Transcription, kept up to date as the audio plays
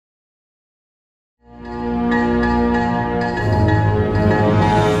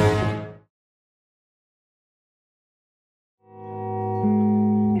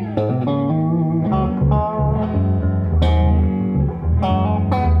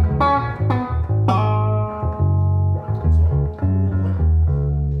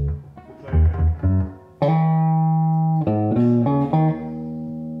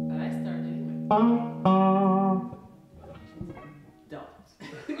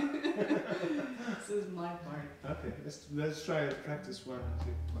is my part. Okay, let's try to practice one.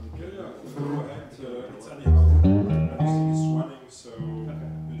 Yeah, go ahead. It's anyhow, everything is running, so we do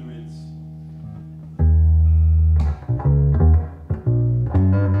it.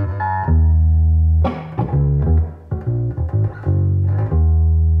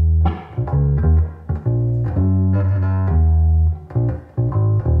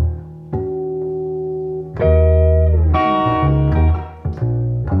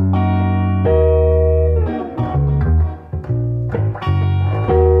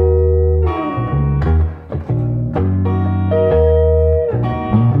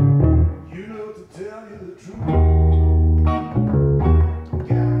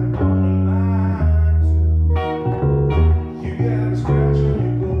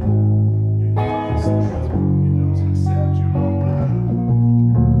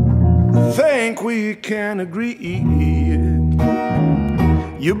 We can agree.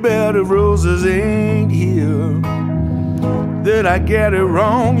 You bet the roses ain't here. Did I get it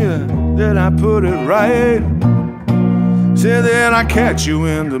wrong? Yeah, did I put it right? Say that I catch you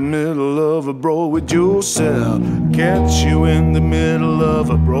in the middle of a brawl with yourself. Catch you in the middle of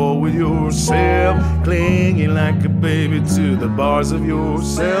a brawl with yourself, clinging like a baby to the bars of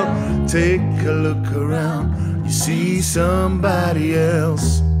yourself. Take a look around, you see somebody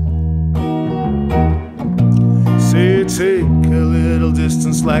else. Say take a little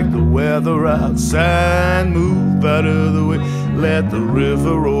distance like the weather outside. Move out of the way, let the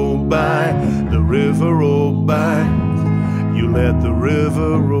river roll by. The river roll by, you let the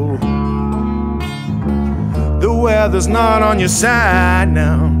river roll. The weather's not on your side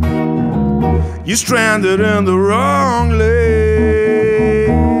now. You're stranded in the wrong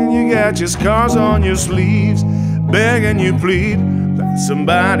lane. You got your scars on your sleeves, begging you plead, find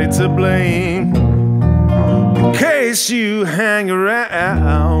somebody to blame. In case you hang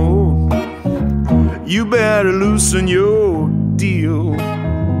around, you better loosen your deal.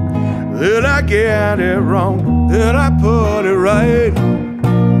 Did I get it wrong? Did I put it right?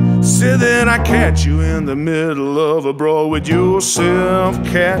 Say that I catch you in the middle of a brawl with yourself.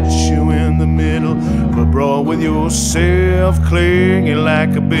 Catch you in the middle of a brawl with yourself, clinging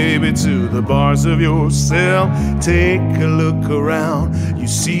like a baby to the bars of yourself. Take a look around, you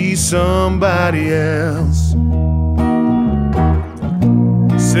see somebody else.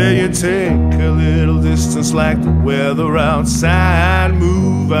 Say you take a little distance like the weather outside.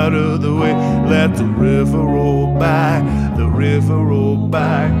 Move out of the way, let the river roll by. The river roll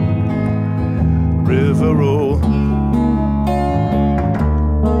by, river roll.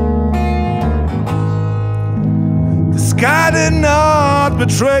 The sky did not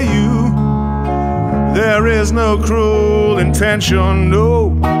betray you. There is no cruel intention, no.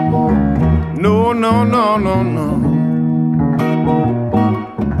 No, no, no, no, no.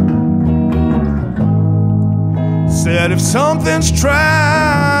 Said if something's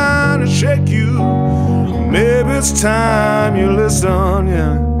trying to shake you, maybe it's time you listen,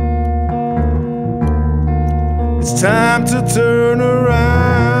 yeah. It's time to turn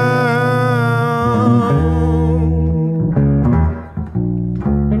around.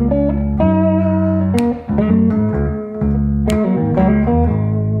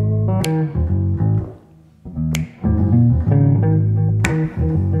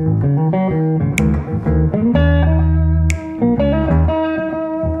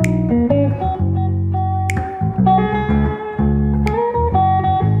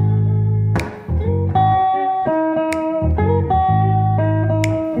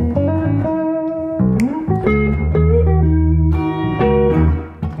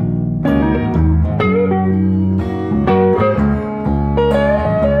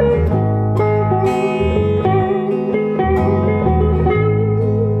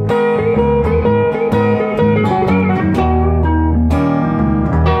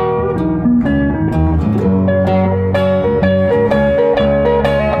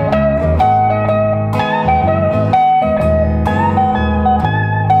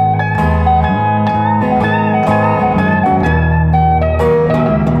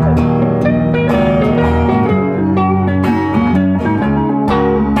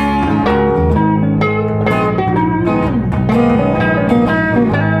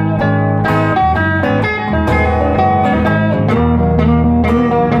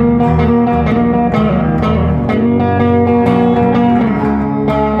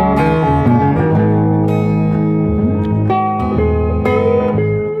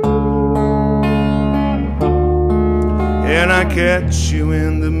 Catch you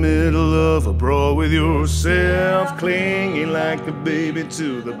in the middle of a brawl with yourself, clinging like a baby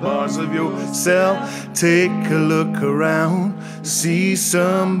to the bars of yourself. Take a look around, see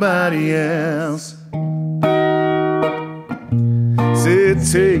somebody else. Said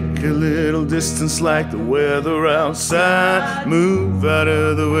take a little distance like the weather outside. Move out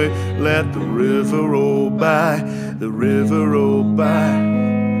of the way, let the river roll by. The river roll by.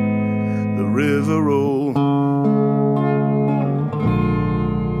 The river roll.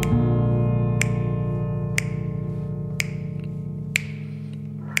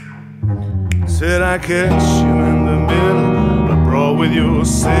 Said I catch you in the middle, a brawl with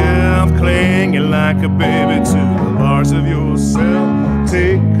yourself, clinging like a baby to the bars of yourself.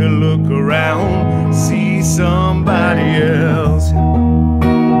 Take a look around, see somebody else.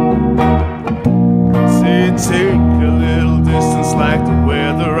 Said take a little distance like the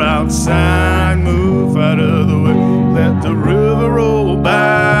weather outside. Move out of the way, let the river roll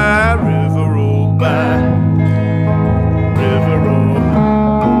by. River roll by. River roll.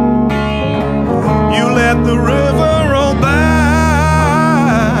 Let the river roll by.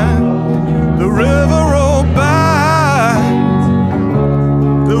 The river roll by.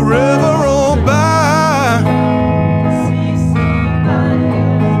 The river roll by.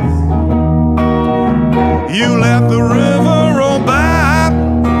 You let the river roll by.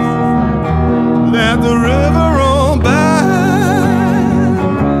 Let the river roll by.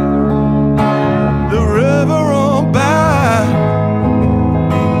 The river roll by.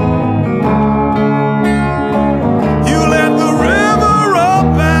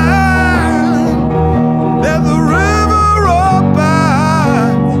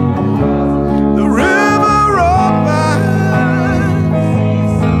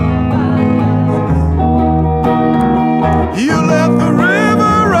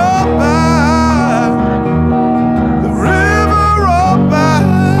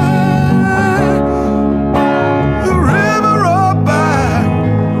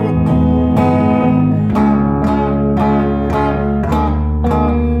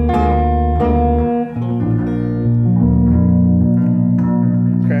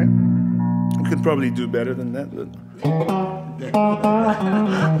 Probably do better than that, but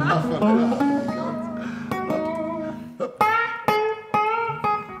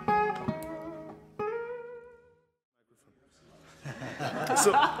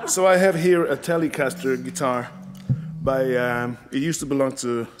so I have here a Telecaster guitar by it used to belong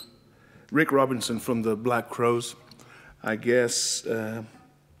to Rick Robinson from the Black Crowes. I guess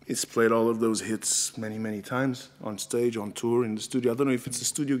it's played all of those hits many times on stage, on tour, in the studio. I don't know if it's a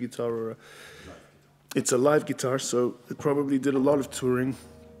studio guitar or it's a live guitar, so it probably did a lot of touring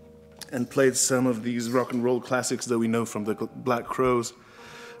and played some of these rock and roll classics that we know from the Black Crowes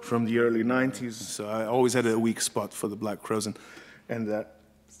from the early 90s. So I always had a weak spot for the Black Crowes, and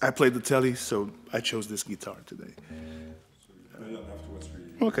I played the Telly, so I chose this guitar today.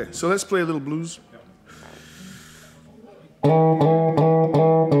 Okay, so let's play a little blues.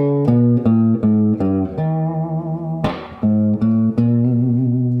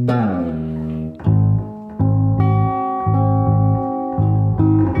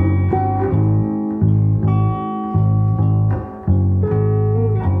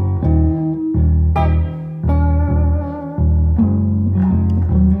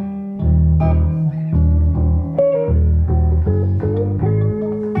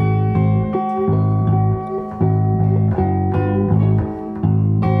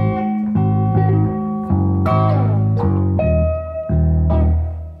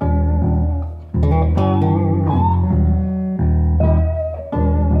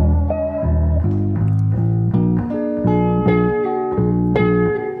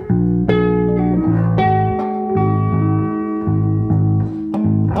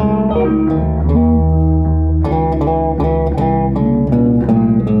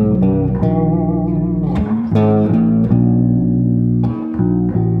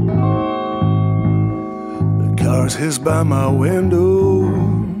 Hiss by my window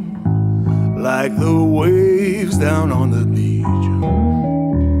like the waves down on the beach.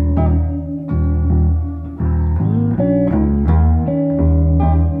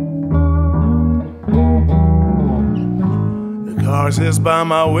 The cars hiss by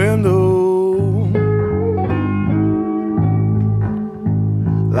my window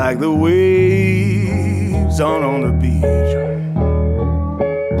like the waves down on the beach.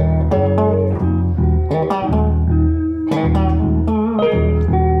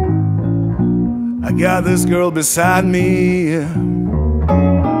 I got this girl beside me,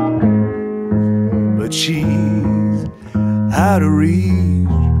 but she's out of reach.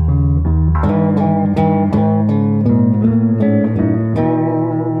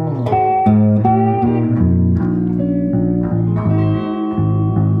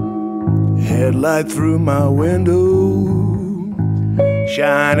 Headlight through my window,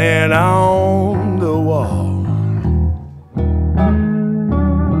 shining on the wall.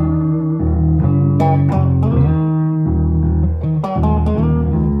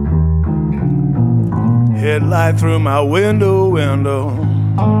 Headlight through my window,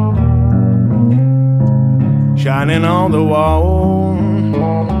 shining on the wall.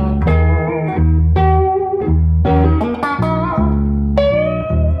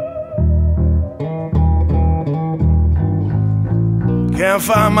 Can't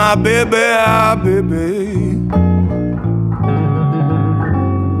find my baby,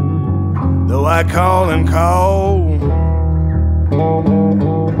 though I call and call.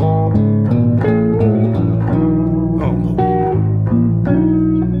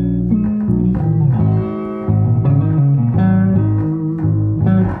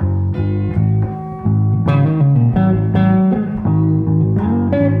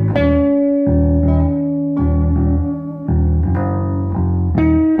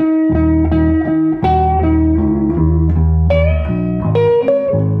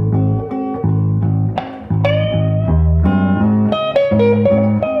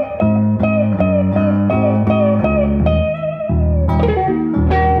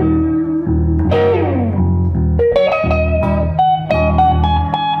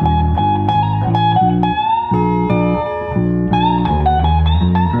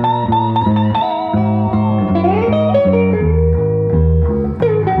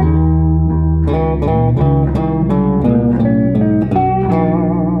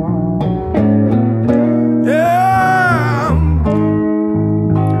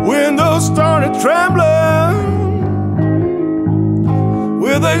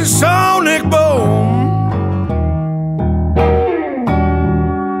 Sonic boom.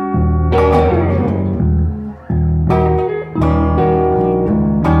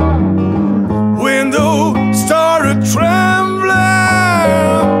 Window started trembling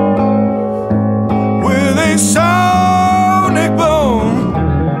with a sonic boom.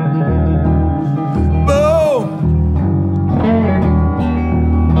 Boom.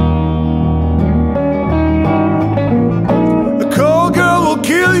 The cold girl will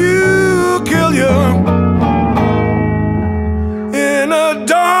kill you in a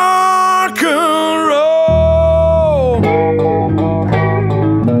dark road.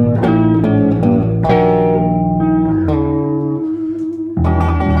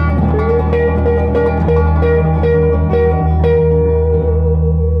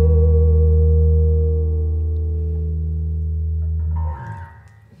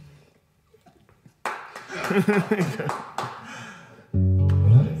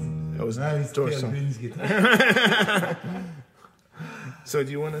 That was nice. So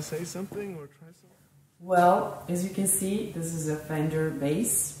do you want to say something or try something? Well, as you can see, this is a Fender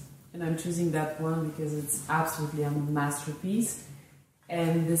bass, and I'm choosing that one because it's absolutely a masterpiece.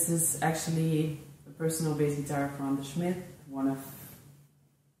 And this is actually a personal bass guitar from the Schmidt, one of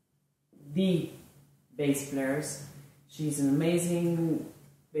the bass players. She's an amazing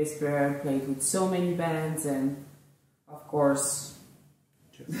bass player, played with so many bands, and of course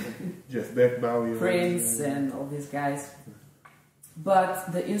Jeff Beck, Bowie, Prince, and all these guys. But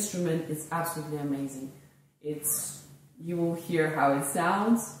the instrument is absolutely amazing. You will hear how it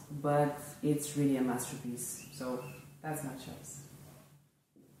sounds, but it's really a masterpiece. So that's my choice.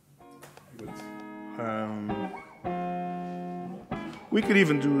 Good. We could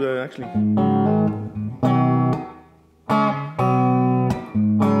even do actually.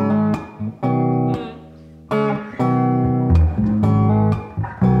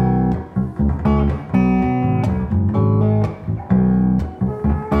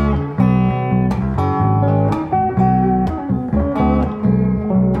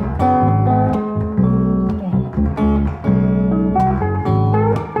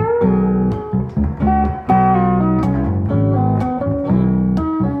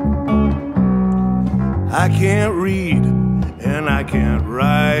 I can't read and I can't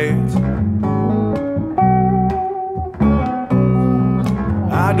write.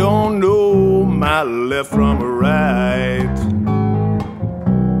 I don't know my left from my right.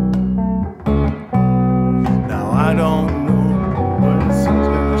 Now I don't know what this is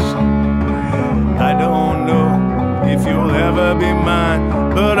gonna say. I don't know if you'll ever be mine,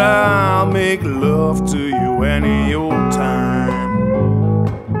 but I'll make love to you any old time.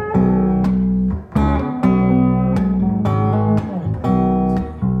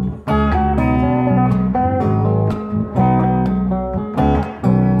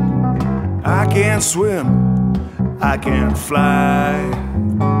 I can't swim, I can't fly.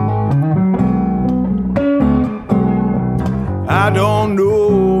 I don't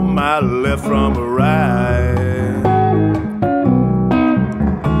know my left from my right.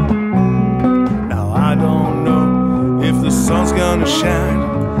 gonna shine.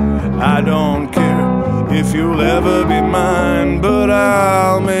 I don't care if you'll ever be mine, but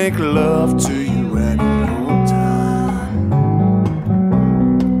I'll make love to you any old time.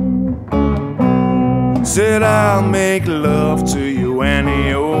 Said I'll make love to you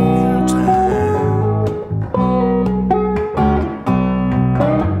any old time.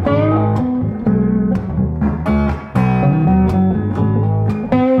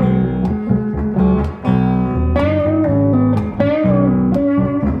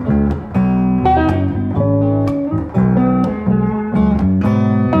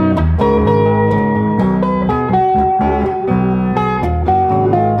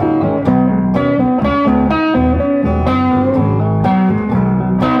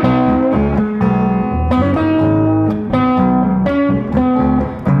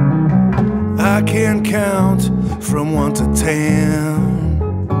 I can't count from 1 to 10,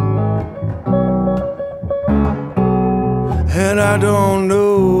 and I don't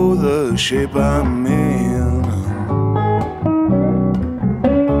know the shape I'm in.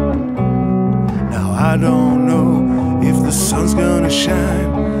 Now I don't know if the sun's gonna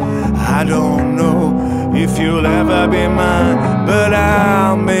shine. I don't know if you'll ever be mine, but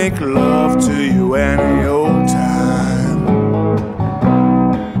I'll make love to you any old time.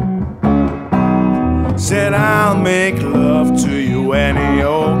 Said I'll make love to you any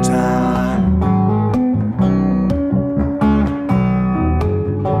old time.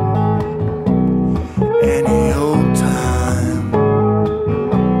 Any old time.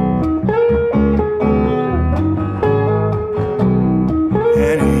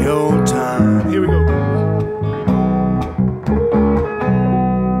 Any old time. Here we go.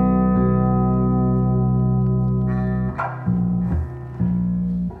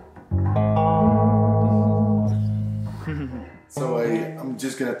 So I'm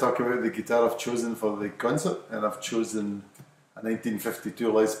just going to talk about the guitar I've chosen for the concert, and I've chosen a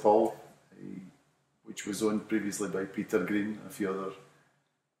 1952 Les Paul, which was owned previously by Peter Green and a few other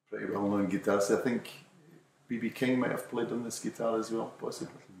pretty well-known guitarists. I think B.B. King might have played on this guitar as well,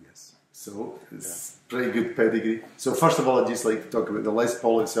 possibly. Yes. So it's pretty good pedigree. So first of all, I'd just like to talk about the Les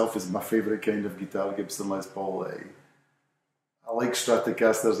Paul itself. Is my favourite kind of guitar, Gibson Les Paul. I like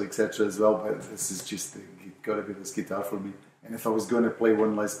Stratocasters, etc. as well, but this is just got to be this guitar for me. And if I was going to play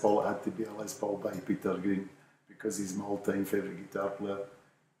one Les Paul, it had to be a Les Paul by Peter Green, because he's my all-time favourite guitar player,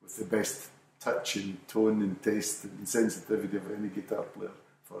 with the best touch and tone and taste and sensitivity of any guitar player,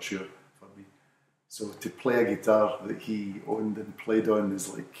 for sure, for me. So to play a guitar that he owned and played on is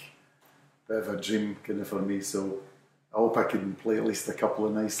like a bit of a dream kind of for me. So I hope I can play at least a couple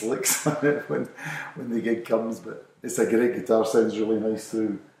of nice licks on it when the gig comes. But it's a great guitar, sounds really nice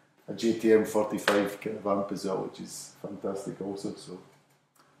through a JTM 45 kind of amp as well, which is fantastic also. So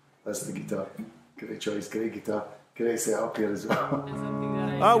that's the guitar. Great choice, great guitar, great setup here as well.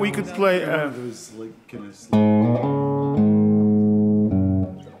 Oh, we could play. Those like kind of.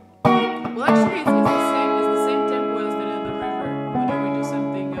 Well, actually, it's the same tempo as the river. Why don't we do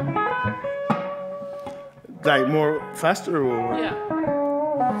something Like more faster or? Yeah.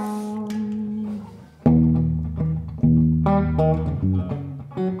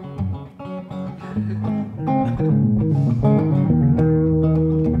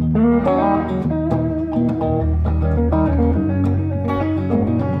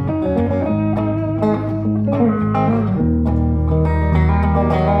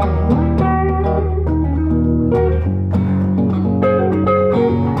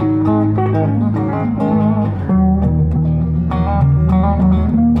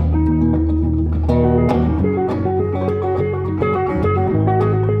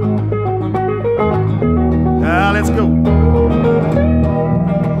 Let's go.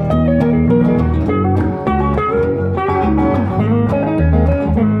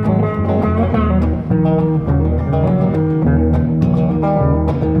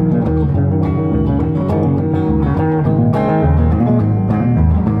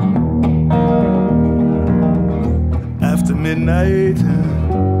 After midnight,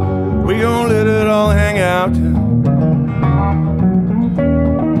 we gon' let it all hang out.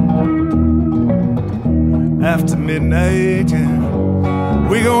 After midnight,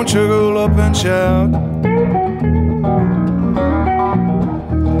 we gon' chuckle up and shout.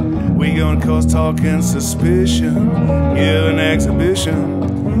 We gon' cause talk and suspicion, give an exhibition,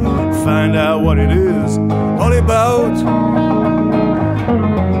 find out what it is all about.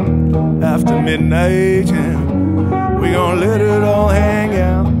 After midnight, we gon' let it all hang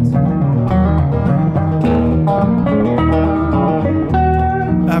out.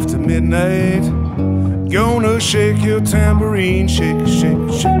 After midnight, gonna shake your tambourine, shake, shake,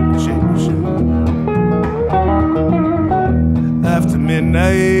 shake, shake, shake.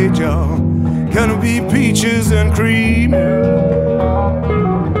 be peaches and cream.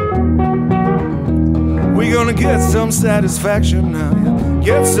 We're gonna get some satisfaction now,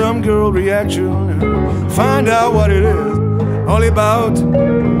 get some girl reaction, find out what it is all about.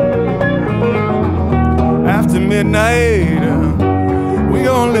 After midnight, we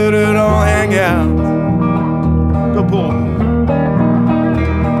gonna let it all hang out. Go Paul.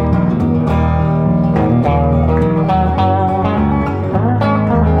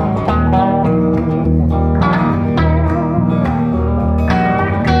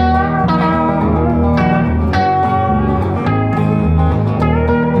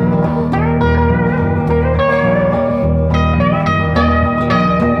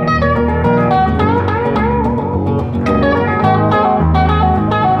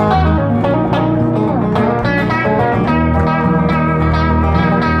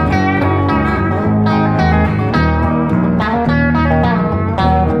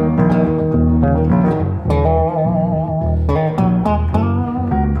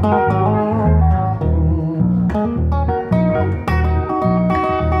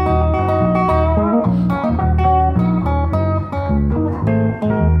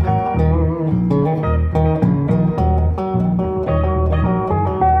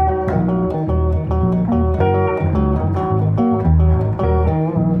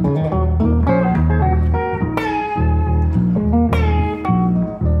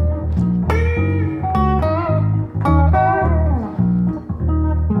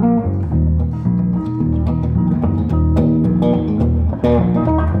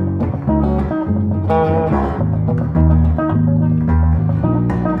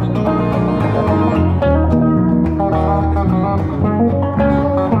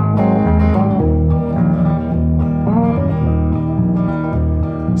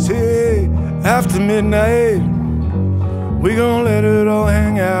 After midnight, we gonna let it all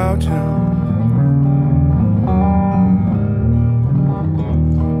hang out.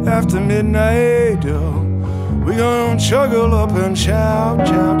 After midnight, we gonna chuggle up and shout,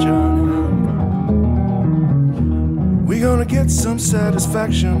 shout, shout. We gonna get some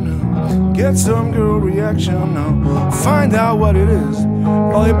satisfaction, get some girl reaction, find out what it is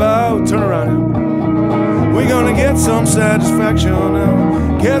all about. Turn around. We're gonna get some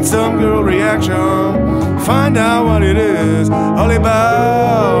satisfaction, get some girl reaction, find out what it is all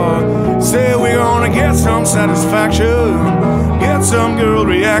about. Say we're gonna get some satisfaction, get some girl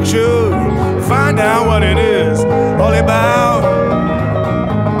reaction, find out what it is all about.